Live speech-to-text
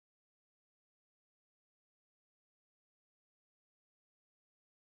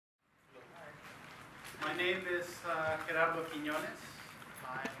My name is Gerardo Quinones.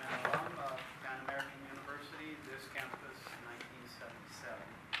 I'm an alum of Pan American University, this campus, 1977.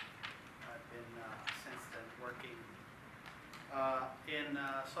 I've been since then working in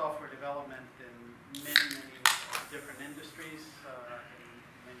software development in many different industries in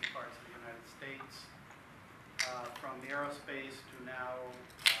many parts of the United States, from aerospace to now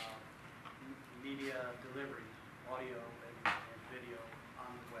media delivery, audio and video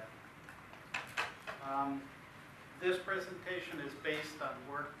on the web. This presentation is based on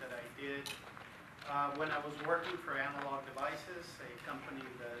work that I did when I was working for Analog Devices, a company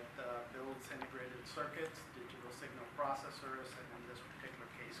that builds integrated circuits, digital signal processors, and in this particular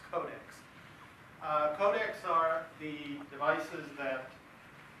case, codecs. Codecs are the devices that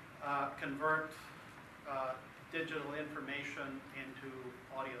convert digital information into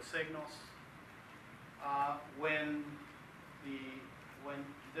audio signals. When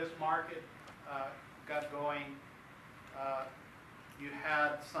this market got going, you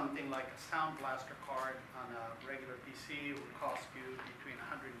had something like a sound blaster card on a regular PC. It would cost you between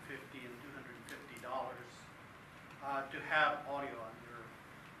 $150 and $250 to have audio on your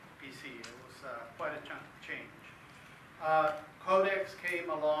PC. It was quite a chunk of change. Codecs came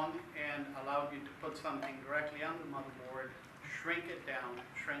along and allowed you to put something directly on the motherboard, shrink it down,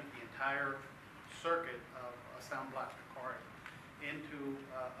 shrink the entire circuit of a sound blaster card into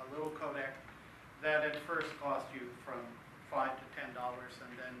a little codec that at first cost you from $5 to $10,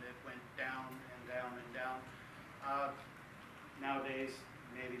 and then it went down and down and down. Nowadays,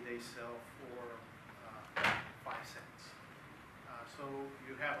 maybe they sell for 5 cents. So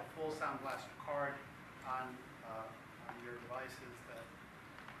you have a full sound blaster card on your devices that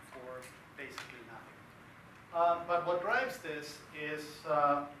for basically nothing. But what drives this is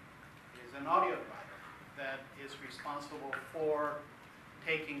an audio driver that is responsible for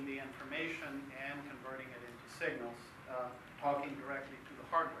taking the information and converting it into signals, talking directly to the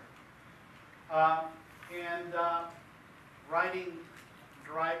hardware. Writing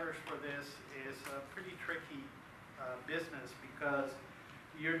drivers for this is a pretty tricky business because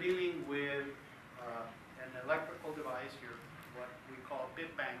you're dealing with an electrical device, what we call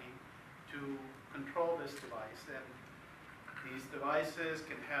bit banging, to control this device. And these devices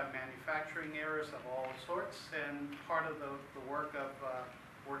can have manufacturing errors of all sorts, and part of the work of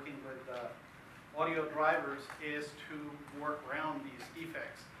working with audio drivers is to work around these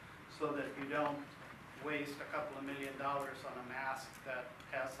defects so that you don't waste a couple of $1 million on a mask that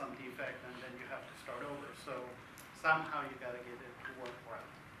has some defect and then you have to start over. So somehow you got to get it to work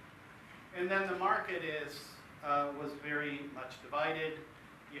right. And then the market was very much divided.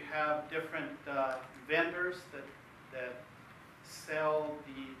 You have different vendors that sell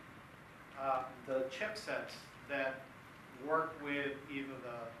the chipsets that work with either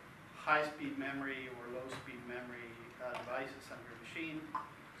the high-speed memory or low-speed memory devices on your machine.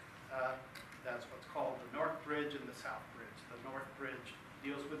 That's what's called the North Bridge and the South Bridge. The North Bridge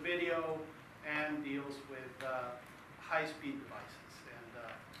deals with video and deals with high-speed devices. And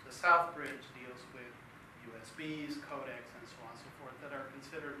the South Bridge deals with USBs, codecs, and so on and so forth that are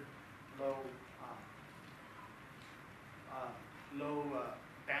considered low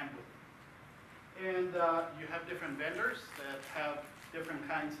bandwidth. And you have different vendors that have different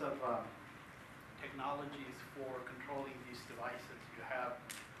kinds of technologies for controlling these devices. You have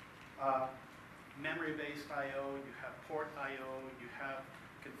memory-based I/O, you have port I/O, you have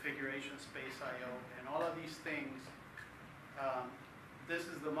configuration space I/O, and all of these things. This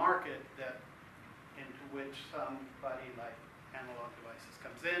is the market into which somebody like Analog Devices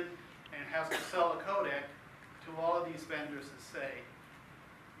comes in and has to sell a codec to all of these vendors and say,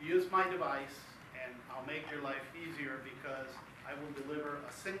 use my device and I'll make your life easier because I will deliver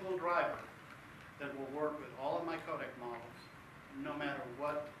a single driver that will work with all of my codec models, no matter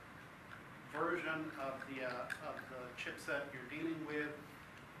what version of the chipset you're dealing with,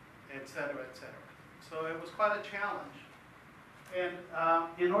 et cetera, et cetera. So it was quite a challenge. And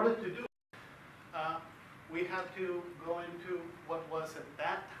in order to do it, we had to go into what was at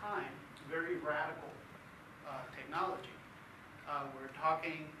that time very radical technology. We're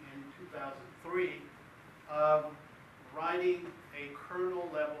talking in 2003 of writing a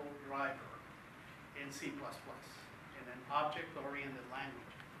kernel-level driver in C++ in an object-oriented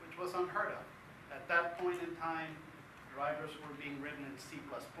language, which was unheard of. At that point in time, drivers were being written in C++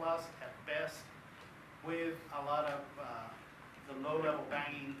 at best, with a lot of the low-level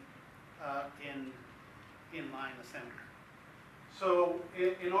banging in inline assembly. So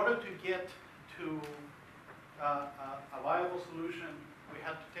in order to get to a viable solution, we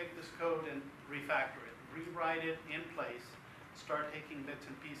had to take this code and refactor it, rewrite it in place, start taking bits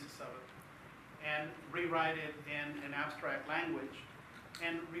and pieces of it, and rewrite it in an abstract language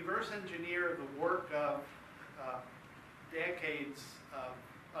and reverse engineer the work of decades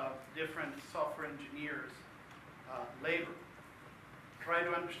of different software engineers' labor. Try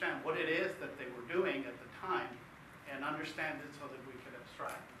to understand what it is that they were doing at the time and understand it so that we could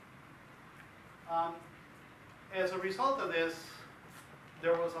abstract. As a result of this,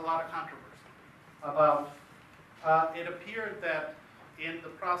 there was a lot of controversy about, it appeared that in the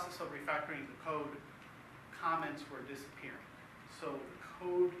process of refactoring the code, comments were disappearing. So the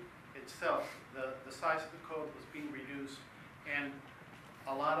code itself, the size of the code was being reduced, and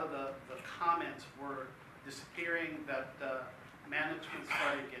a lot of the comments were disappearing, that management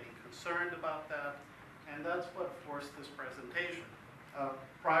started getting concerned about that, and that's what forced this presentation.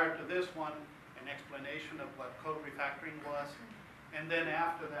 Prior to this one, an explanation of what code refactoring was, and then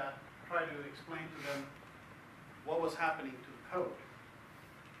after that, try to explain to them what was happening to the code.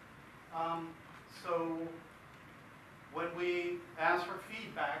 So when we asked for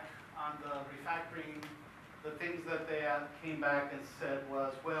feedback on the refactoring, the things that they came back and said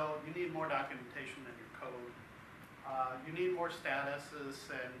was, well, you need more documentation in your code. You need more statuses,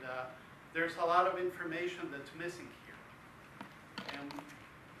 and there's a lot of information that's missing here. And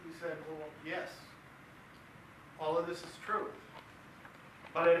we said, well, yes, all of this is true.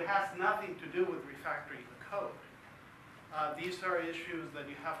 But it has nothing to do with refactoring the code. These are issues that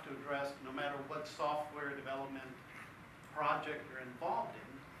you have to address no matter what software development project you're involved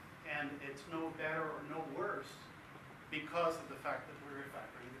in, and it's no better or no worse because of the fact that we're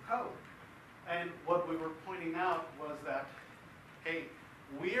refactoring the code. And what we were pointing out was that, hey,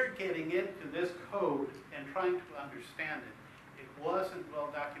 we're getting into this code and trying to understand it. It wasn't well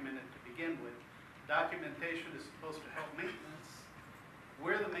documented to begin with. Documentation is supposed to help maintenance.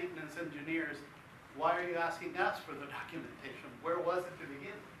 We're the maintenance engineers. Why are you asking us for the documentation? Where was it to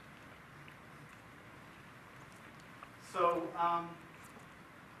begin with? So,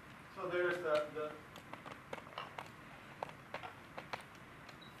 so there's the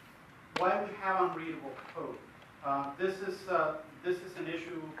why we have unreadable code. This is an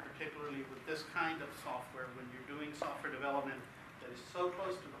issue particularly with this kind of software when you're doing software development that is so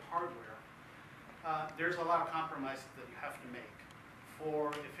close to the hardware. There's a lot of compromises that you have to make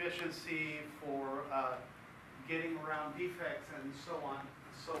for efficiency, for getting around defects, and so on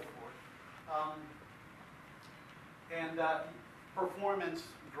and so forth. And performance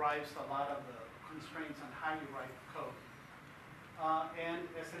drives a lot of the constraints on how you write code. And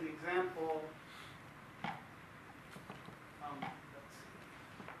as an example, let's see.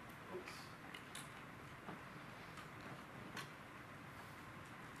 Oops.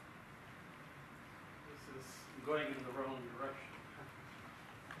 This is going in the wrong direction.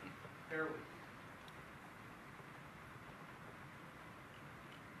 Bear with me.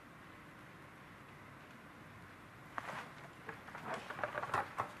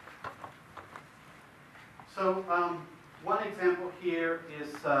 So one example here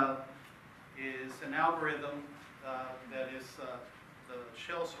is an algorithm that is the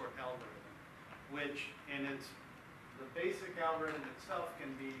shell sort algorithm, which the basic algorithm itself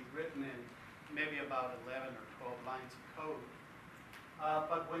can be written in maybe about 11 or 12 lines of code.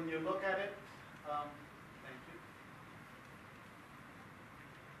 But when you look at it, thank you.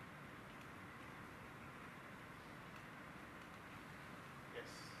 Yes,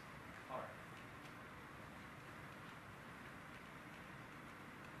 all right.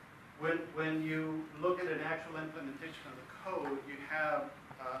 When you look at an actual implementation of the code, you have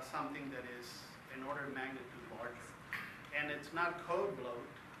something that is an order of magnitude larger. And it's not code bloat,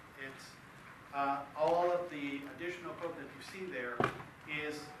 it's all of the additional code that you see there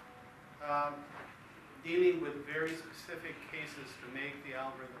is dealing with very specific cases to make the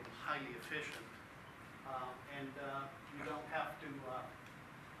algorithm highly efficient. And you don't have to,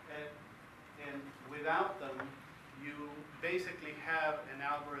 and without them, you basically have an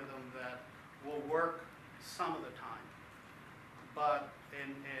algorithm that will work some of the time, but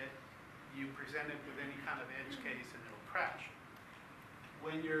you present it with any kind of edge case and it'll crash.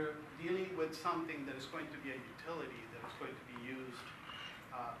 When you're dealing with something that is going to be a utility that is going to be used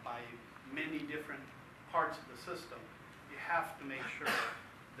by many different parts of the system, you have to make sure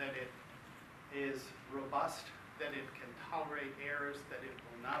that it is robust, that it can tolerate errors, that it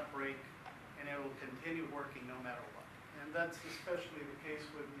will not break, and it will continue working no matter what. And that's especially the case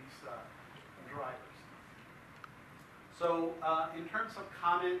with these drivers. So in terms of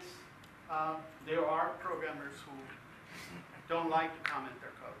comments, there are programmers who don't like to comment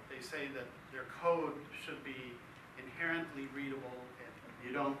their code. They say that their code should be inherently readable, and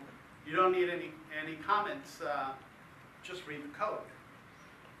you don't need any comments. Just read the code.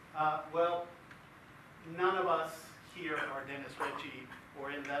 Well, none of us here are Dennis Ritchie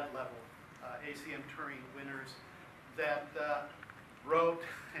or in that level, ACM Turing winners that wrote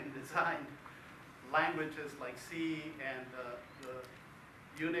and designed languages like C and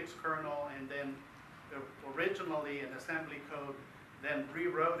the Unix kernel, and then originally in assembly code, then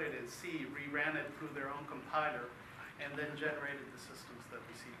rewrote it in C, reran it through their own compiler, and then generated the systems that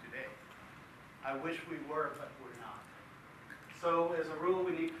we see today. I wish we were, but we're not. So as a rule,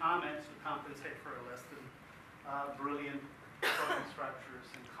 we need comments to compensate for a less than brilliant coding structures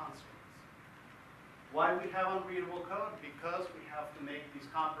and constants. Why we have unreadable code? Because we have to make these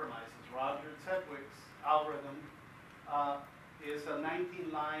compromises. Roger Sedgwick's algorithm is a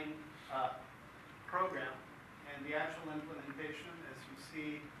 19-line program, and the actual implementation, as you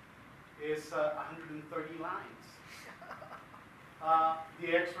see, is 130 lines. The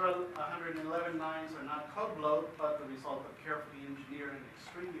extra 111 lines are not code bloat, but the result of carefully engineered and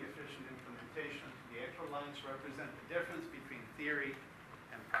extremely efficient implementation. The extra lines represent the difference between theory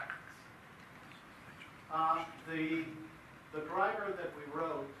and practice. The driver that we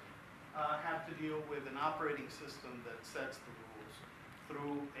wrote had to deal with an operating system that sets the rules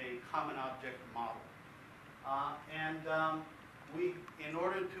through a common object model. In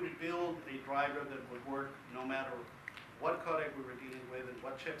order to build a driver that would work no matter what codec we were dealing with and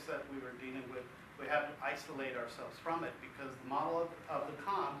what chipset we were dealing with, we had to isolate ourselves from it, because the model of the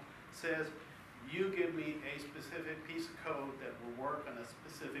COM says, you give me a specific piece of code that will work on a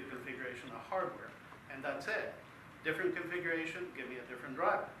specific configuration of hardware, and that's it. Different configuration, give me a different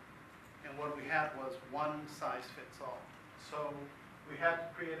driver. And what we had was one size fits all. So we had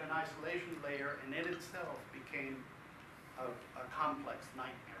to create an isolation layer, and it itself became a complex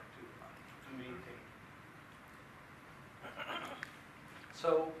nightmare to maintain.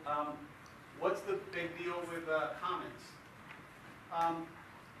 So what's the big deal with comments?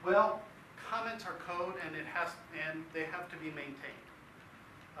 Well, comments are code, and they have to be maintained.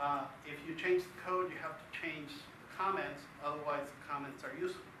 If you change the code, you have to change the comments, otherwise the comments are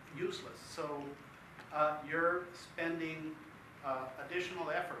useless. So you're spending additional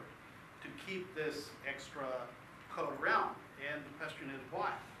effort to keep this extra code around, and the question is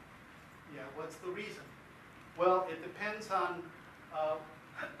why? Yeah, what's the reason? Well, it depends on,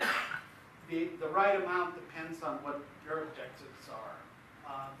 the right amount depends on what your objectives are.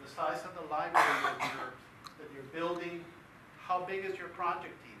 The size of the library that you're building, how big is your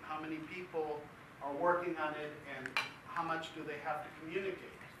project team, how many people are working on it, and how much do they have to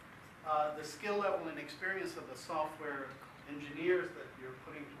communicate. The skill level and experience of the software engineers that you're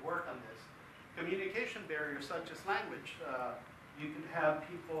putting to work on this. Communication barriers such as language. You can have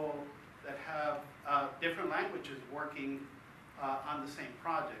people that have different languages working on the same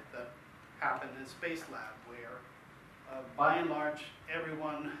project. That happened in Space Lab, where by and large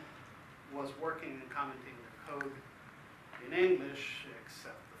everyone was working and commenting the code in English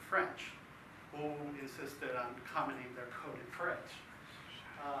except the French, who insisted on commenting their code in French.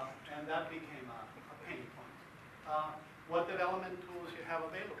 And that became a pain point. What development tools you have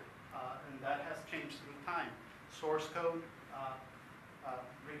available, and that has changed through time. Source code,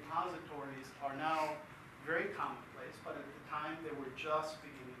 repositories are now very commonplace, but at the time they were just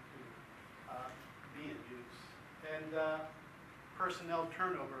beginning to be in use. And personnel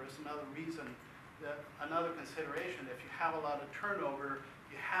turnover is another reason, another consideration. If you have a lot of turnover,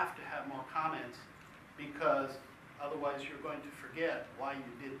 you have to have more comments, because otherwise you're going to forget why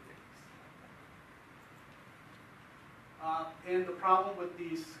you did things. And the problem with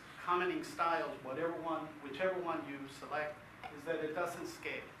these commenting styles, whichever one you select, is that it doesn't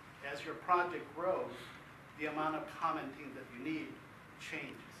scale. As your project grows, the amount of commenting that you need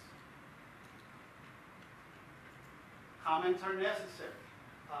changes. Comments are necessary.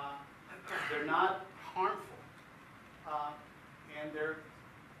 They're not harmful. And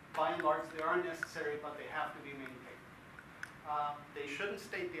by and large, they are necessary, but they have to be maintained. They shouldn't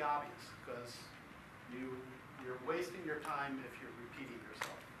state the obvious, because you're wasting your time if you're repeating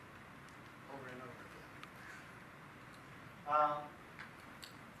yourself over and over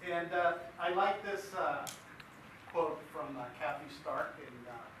again. I like this quote from Kathy Stark in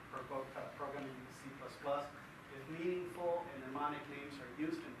her book, Programming C++. If meaningful and mnemonic names are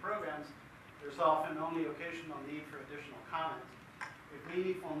used in programs, there's often only occasional need for additional comments. If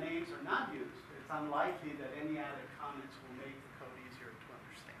meaningful names are not used, it's unlikely that any added comments will make the code easier to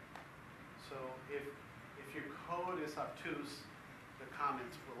understand. So if your code is obtuse, the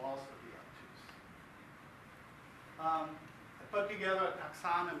comments will also be obtuse. I put together a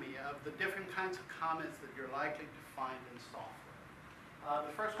taxonomy of the different kinds of comments that you're likely to find in software.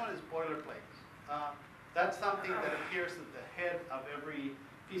 The first one is boilerplate. That's something that appears at the head of every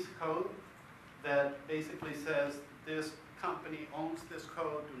piece of code, that basically says this company owns this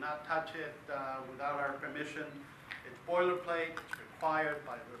code, do not touch it without our permission. It's boilerplate, it's required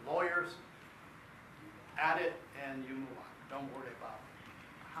by the lawyers. Add it and you move on. Don't worry about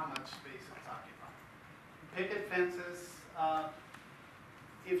how much space it's occupying. Picket fences,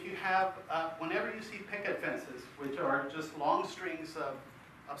 if you have, whenever you see picket fences, which are just long strings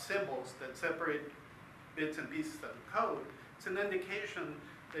of symbols that separate bits and pieces of the code, it's an indication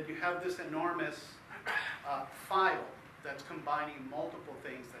that you have this enormous file that's combining multiple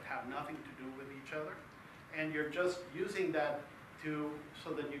things that have nothing to do with each other. And you're just using that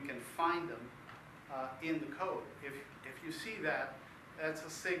so that you can find them in the code. If you see that, that's a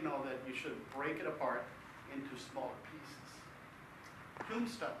signal that you should break it apart into smaller pieces.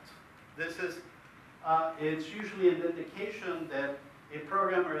 Tombstones. This is, it's usually an indication that a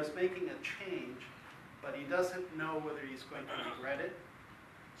programmer is making a change, but he doesn't know whether he's going to regret it.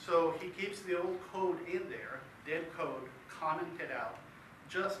 So he keeps the old code in there, dead code, commented out,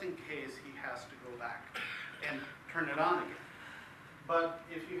 just in case he has to go back and turn it on again. But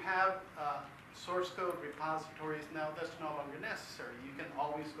if you have source code repositories now, that's no longer necessary. You can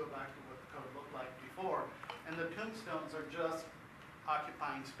always go back to what the code looked like before. And the tombstones are just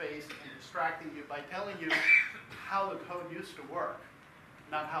occupying space and distracting you by telling you how the code used to work,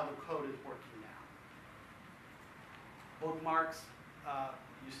 not how the code is working now. Bookmarks,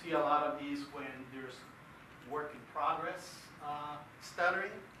 you see a lot of these when there's work in progress.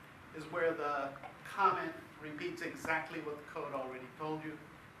 Stuttering is where the comment repeats exactly what the code already told you,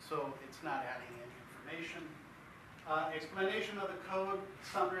 so it's not adding any information. Explanation of the code,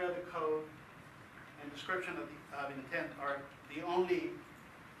 summary of the code, and description of intent are the only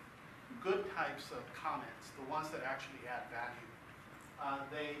good types of comments, the ones that actually add value.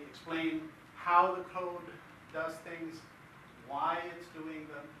 They explain how the code does things, why it's doing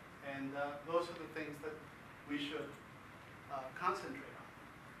them, and those are the things that we should concentrate on.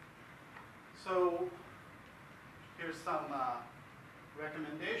 So here's some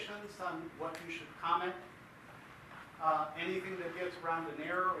recommendations on what you should comment. Anything that gets around an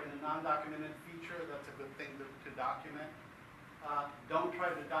error in a non-documented feature, that's a good thing to document. Don't try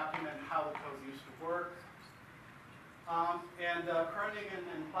to document how the code used to work. Kernighan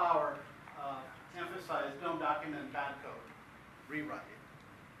and Flower emphasize don't document bad code, rewrite it.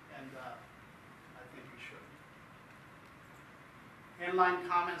 And I think you should. Inline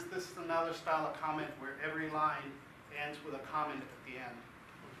comments, this is another style of comment where every line ends with a comment at the end.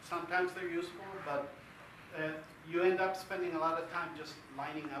 Sometimes they're useful, but you end up spending a lot of time just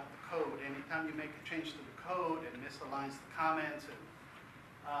lining up the code. Anytime you make a change to the code, it misaligns the comments,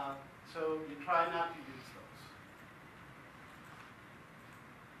 and so you try not to use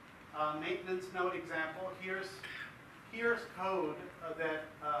those. Maintenance note example, here's code that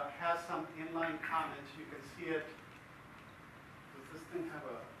has some inline comments. You can see it. Does this thing have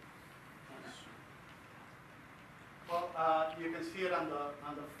a? Well, you can see it on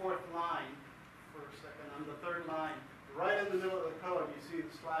the fourth line. For a second, on the third line, right in the middle of the code, you see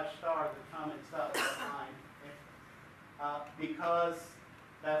the / star that comments out that line. Okay? Because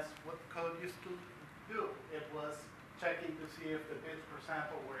that's what the code used to do. It was checking to see if the bits per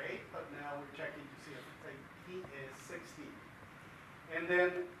sample were 8, but now we're checking to see if the heat is 16. And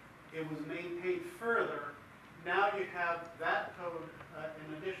then it was maintained further. Now you have that code, an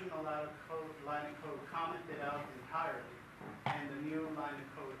additional line of code commented out entirely, and the new line of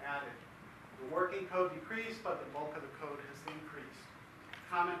code added. The working code decreased, but the bulk of the code has increased.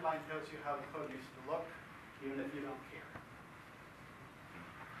 Comment line tells you how the code used to look, even if you don't care.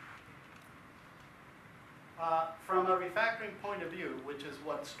 From a refactoring point of view, which is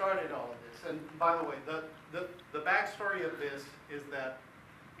what started all of this, and by the way, the backstory of this is that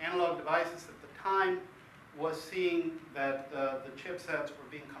Analog Devices at the time was seeing that the chipsets were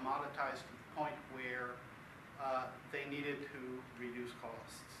being commoditized to the point where they needed to reduce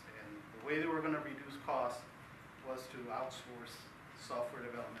costs. The way they were going to reduce costs was to outsource software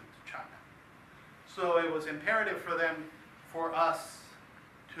development to China. So it was imperative for us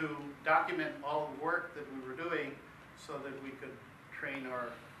to document all the work that we were doing so that we could train our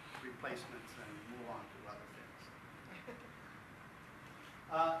replacements and move on to other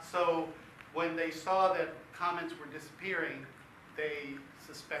things. So when they saw that comments were disappearing, they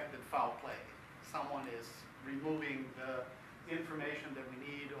suspected foul play. Someone is removing the information that we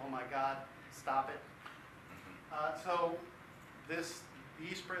need. Oh my God, stop it. So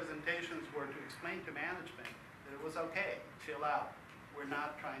these presentations were to explain to management that it was okay, chill out. We're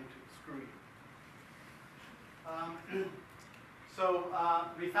not trying to screw you.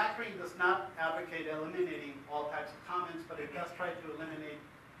 Refactoring does not advocate eliminating all types of comments, but it does try to eliminate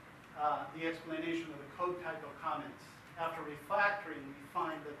the explanation of the code type of comments. After refactoring, we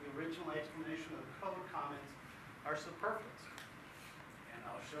find that the original explanation of the code comments are superfluous. And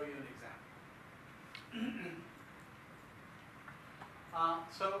I'll show you an example.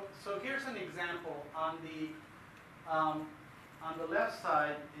 So here's an example. On the left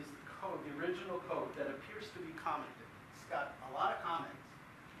side is the code, the original code that appears to be commented. It's got a lot of comments.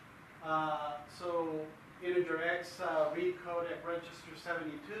 So integer x, read codec register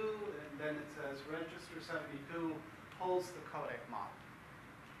 72, and then it says register 72 holds the codec model.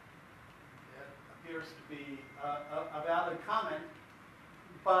 It appears to be a valid comment,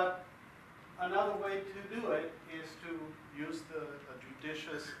 but another way to do it is to use the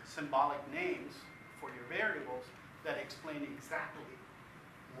judicious symbolic names for your variables that explain exactly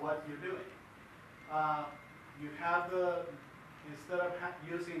what you're doing. You have the, instead of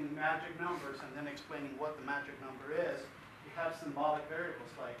using magic numbers and then explaining what the magic number is, you have symbolic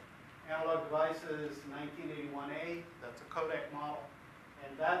variables like analog devices 1981A, that's a codec model,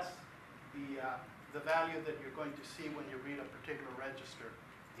 and that's the value that you're going to see when you read a particular register,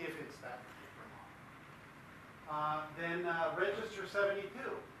 if it's that particular model. Then register 72,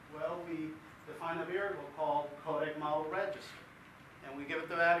 well, we define a variable called codec model register, and we give it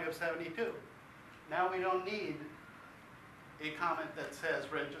the value of 72. Now we don't need a comment that says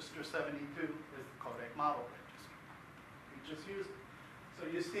register 72 is the codec model register. We just use it. So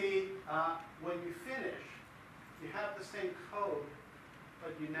you see, when you finish, you have the same code,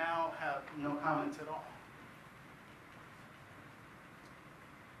 but you now have no comments at all.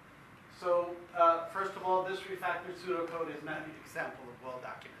 So first of all, this refactored pseudocode is not an example of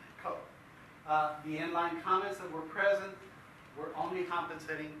well-documented code. The inline comments that were present were only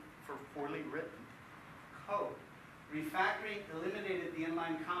compensating for poorly written code. Refactoring eliminated the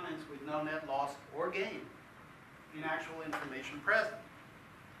inline comments with no net loss or gain in actual information present.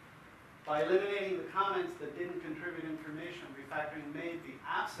 By eliminating the comments that didn't contribute information, refactoring made the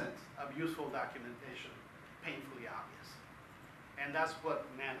absence of useful documentation painfully obvious. And that's what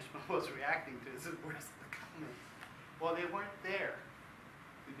management was reacting to, is where's the comments? Well, they weren't there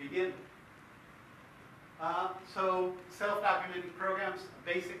to begin with. So self-documenting programs, a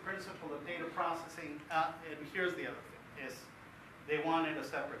basic principle of data processing, and here's the other thing, is they wanted a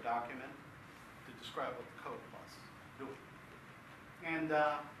separate document to describe what the code was doing. And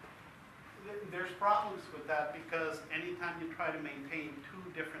there's problems with that because anytime you try to maintain two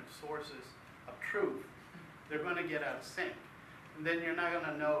different sources of truth, they're going to get out of sync. And then you're not going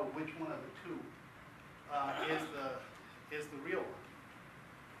to know which one of the two is the real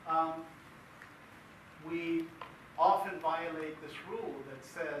one. We often violate this rule that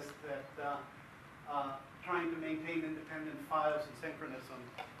says that trying to maintain independent files and synchronism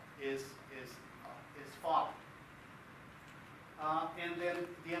is folly. And then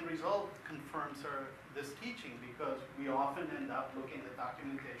the end result confirms this teaching because we often end up looking at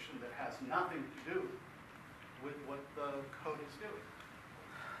documentation that has nothing to do with what the code is doing.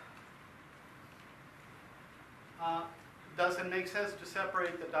 Does it make sense to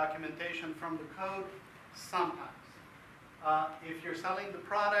separate the documentation from the code? Sometimes. If you're selling the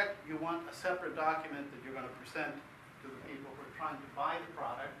product, you want a separate document that you're going to present to the people who are trying to buy the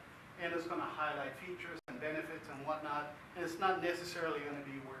product, and it's going to highlight features and benefits and whatnot, and it's not necessarily going to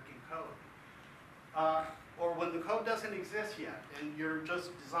be working code. Or when the code doesn't exist yet, and you're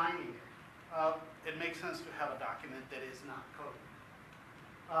just designing it, it makes sense to have a document that is not code.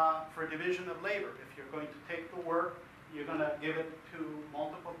 For division of labor, if you're going to take the work, you're going to give it to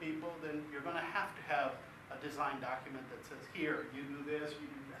multiple people, then you're going to have a design document that says, here, you do this, you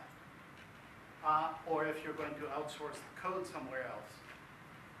do that. Or if you're going to outsource the code somewhere else,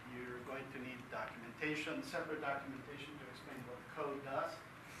 you're going to need documentation, separate documentation to explain what the code does.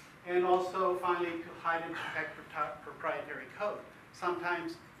 And also, finally, to hide and protect proprietary code.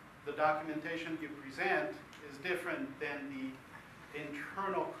 Sometimes the documentation you present is different than the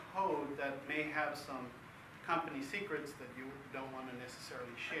internal code that may have some company secrets that you don't want to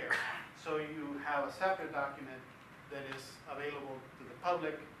necessarily share. So you have a separate document that is available to the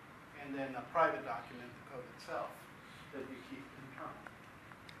public, and then a private document, the code itself, that you keep internal.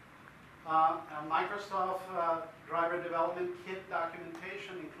 Microsoft driver development kit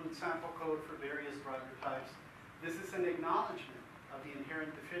documentation includes sample code for various driver types. This is an acknowledgement of the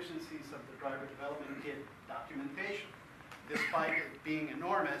inherent deficiencies of the driver development kit documentation. Despite it being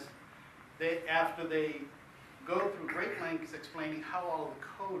enormous, after they go through great lengths explaining how all the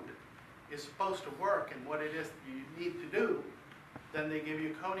code is supposed to work and what it is that you need to do, then they give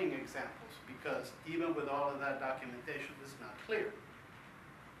you coding examples, because even with all of that documentation, it's not clear.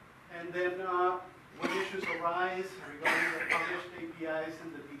 And then when issues arise regarding the published APIs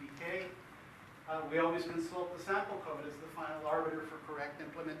in the DB okay, we always consult the sample code as the final arbiter for correct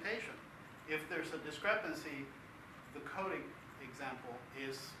implementation. If there's a discrepancy, the coding example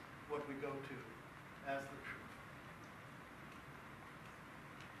is what we go to as the truth.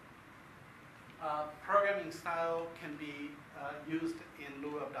 Programming style can be used in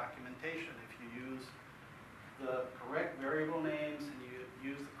lieu of documentation. If you use the correct variable names and you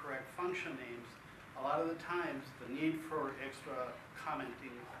use the correct function names, a lot of the times the need for extra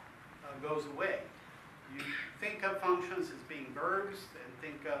commenting goes away. You think of functions as being verbs and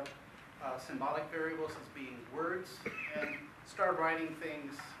think of symbolic variables as being words, and start writing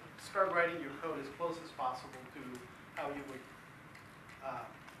your code as close as possible to how you would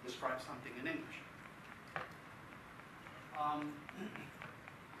describe something in English.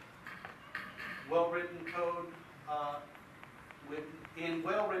 Well-written code, in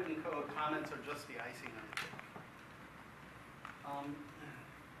well-written code, comments are just the icing on the cake.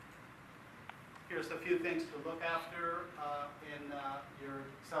 Here's a few things to look after in your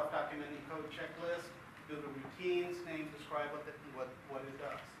self-documenting code checklist. Do the routines, name, describe what it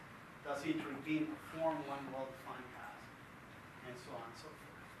does. Does each routine perform one well-defined task? And so on and so forth.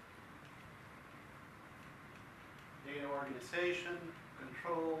 Data organization,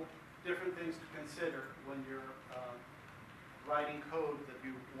 control, different things to consider when you're writing code that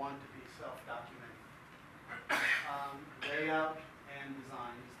you want to be self-documenting. Layout and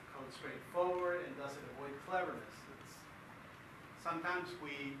design. Is the code straightforward, and does it avoid cleverness? Sometimes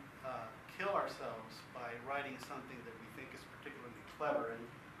we kill ourselves by writing something that we think is particularly clever, and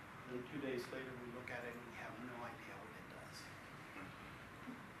then 2 days later we look at it and we have no idea what it does.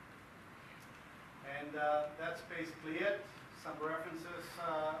 And that's basically it. Some references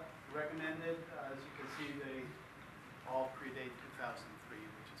recommended. As you can see, they all predate 2003,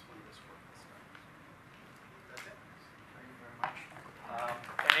 which is when this work was started. That's it. Thank you very much.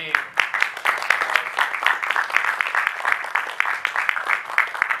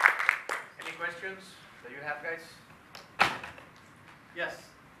 Any questions that you have, guys? Yes.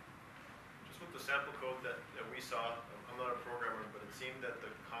 Just with the sample code that we saw, I'm not a programmer, but it seemed that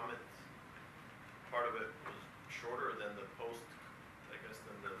the comment part of it was shorter than the post, I guess,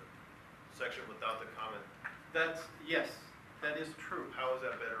 than the section without the comment. Yes, that is true. How is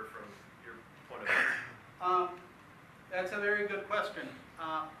that better from your point of view? That's a very good question.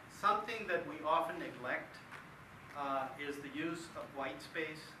 Something that we often neglect is the use of white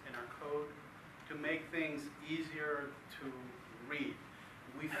space in our code to make things easier to read.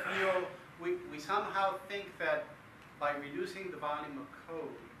 We feel, we somehow think that by reducing the volume of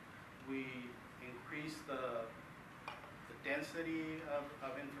code, we increase the density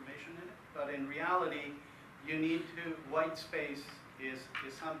of information in it. But in reality, you need to, white space is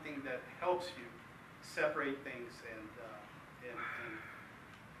something that helps you separate things and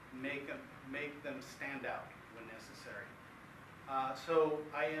make them stand out when necessary. So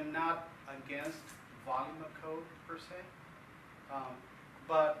I am not against volume of code per se,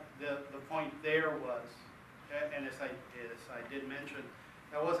 but the point there was, and as I did mention,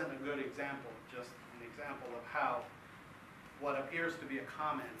 that wasn't a good example, just an example of how what appears to be a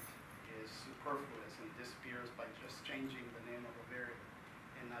comment is superfluous and disappears by just changing the name of a variable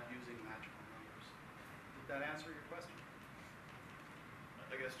and not using magical numbers. Did that answer your question?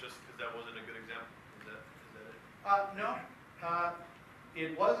 I guess just because that wasn't a good example. Is that it? No,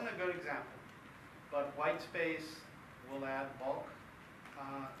 it wasn't a good example, but white space will add bulk,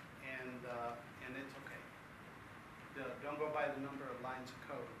 and it's okay. Don't go by the number of lines of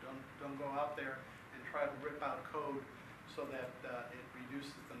code. Don't go out there and try to rip out code so that it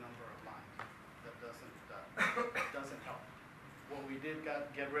reduces the number of lines. That doesn't help. What we did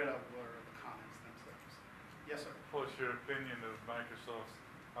get rid of were the comments themselves. Yes, sir. What's your opinion of Microsoft's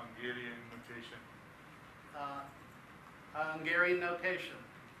Hungarian notation? Hungarian notation.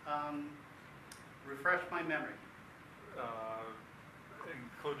 Refresh my memory.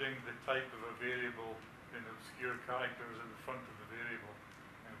 Including the type of a variable in obscure characters at the front of the variable,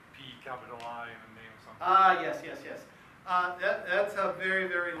 and P capital I in the name or something. Yes. That's a very,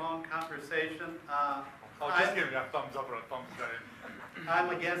 very long conversation. Just give me a thumbs up or a thumbs down. I'm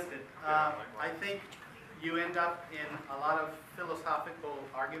against it. I think you end up in a lot of philosophical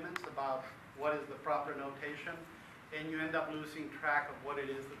arguments about what is the proper notation, and you end up losing track of what it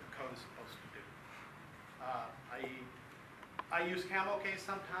is that the code is supposed to do. I use camel case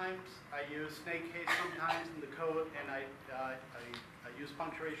sometimes, I use snake case sometimes in the code, and I use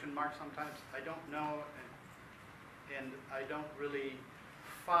punctuation marks sometimes. I don't know, and I don't really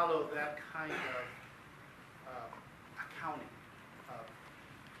follow that kind of accounting.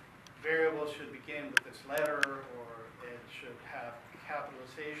 variable should begin with this letter, or it should have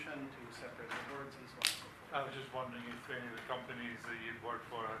capitalization to separate the words and so on and so forth. I was just wondering if any of the companies that you'd worked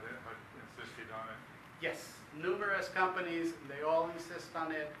for had insisted on it. Yes, numerous companies, they all insist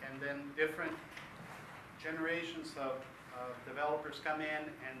on it, and then different generations of developers come in,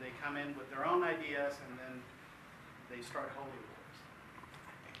 and they come in with their own ideas, and then they start holy wars.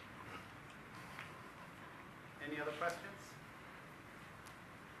 Any other questions?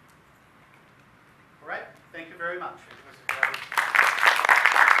 All right, thank you very much. Thank you, Mr.